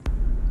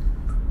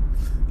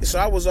So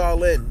I was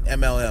all in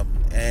MLM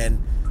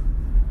and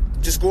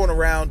just going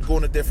around,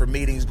 going to different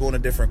meetings, going to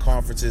different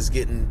conferences,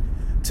 getting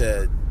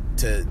to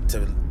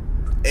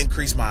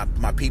increase my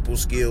people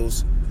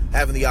skills,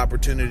 having the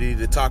opportunity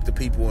to talk to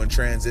people and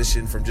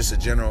transition from just a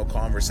general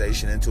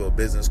conversation into a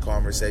business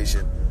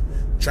conversation,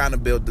 trying to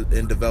build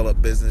and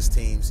develop business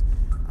teams,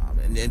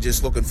 and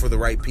just looking for the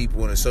right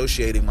people and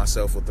associating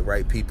myself with the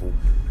right people.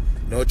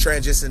 It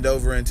transitioned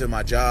over into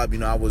my job.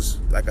 I was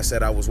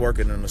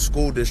working in a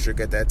school district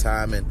at that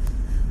time, and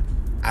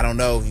I don't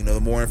know, the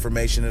more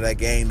information that I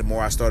gained, the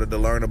more I started to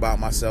learn about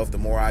myself, the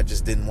more I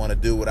just didn't want to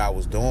do what I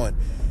was doing.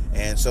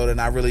 And so then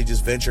I really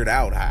just ventured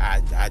out.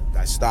 I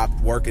stopped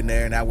working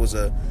there, and that was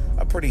a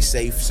pretty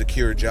safe,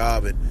 secure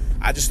job. And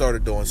I just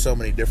started doing so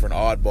many different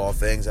oddball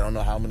things. I don't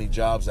know how many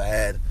jobs I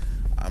had.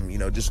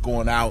 Just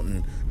going out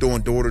and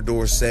doing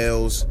door-to-door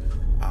sales,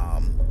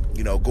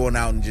 going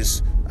out and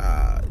just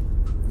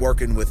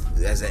working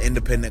as an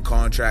independent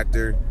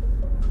contractor,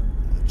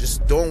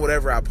 just doing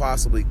whatever I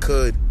possibly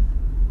could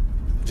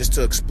just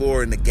to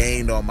explore and to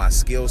gain on my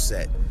skill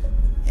set.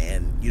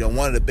 And,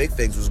 one of the big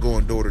things was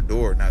going door to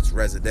door, and that's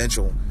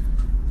residential.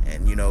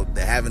 And,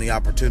 having the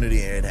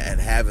opportunity and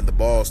having the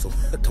balls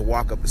to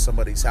walk up to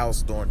somebody's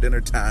house during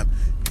dinner time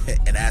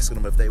and asking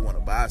them if they want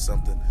to buy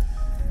something,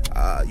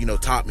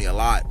 taught me a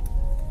lot.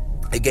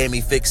 It gave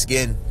me thick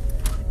skin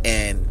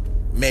and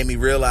made me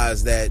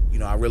realize that,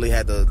 I really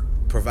had to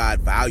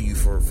provide value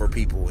for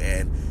people.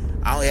 And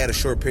I only had a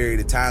short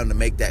period of time to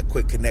make that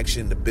quick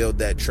connection, to build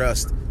that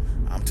trust,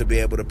 to be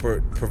able to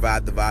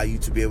provide the value,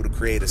 to be able to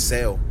create a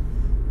sale.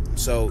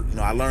 So,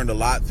 I learned a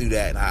lot through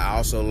that. And I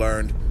also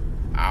learned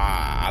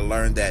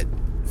that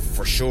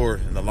for sure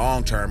in the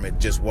long term, it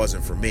just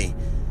wasn't for me.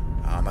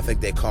 I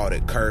think they called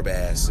it curb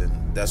ass.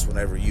 And that's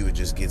whenever you would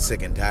just get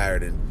sick and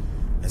tired. And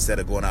instead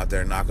of going out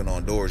there and knocking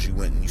on doors, you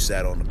went and you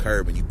sat on the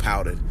curb and you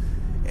pouted.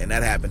 And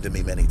that happened to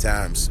me many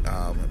times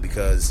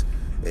because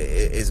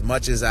as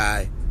much as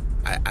I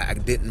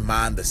didn't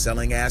mind the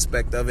selling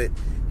aspect of it,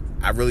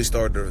 I really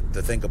started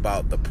to think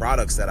about the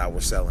products that I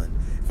was selling.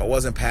 If I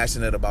wasn't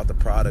passionate about the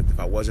product, if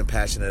I wasn't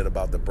passionate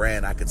about the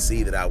brand, I could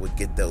see that I would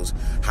get those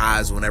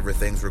highs whenever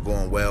things were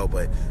going well,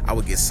 but I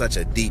would get such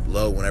a deep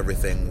low whenever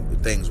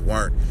things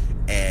weren't.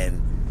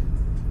 And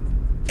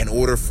in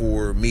order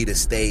for me to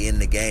stay in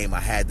the game,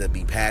 I had to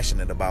be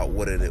passionate about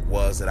what it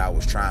was that I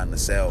was trying to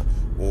sell,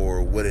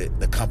 or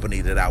the company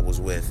that I was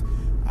with.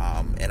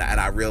 And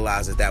I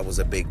realized that was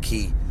a big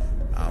key,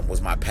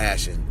 was my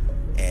passion.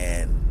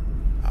 And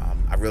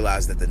I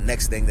realized that the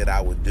next thing that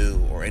I would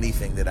do, or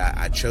anything that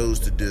I chose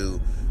to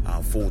do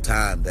full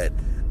time, that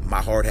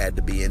my heart had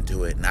to be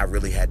into it, and I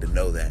really had to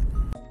know that.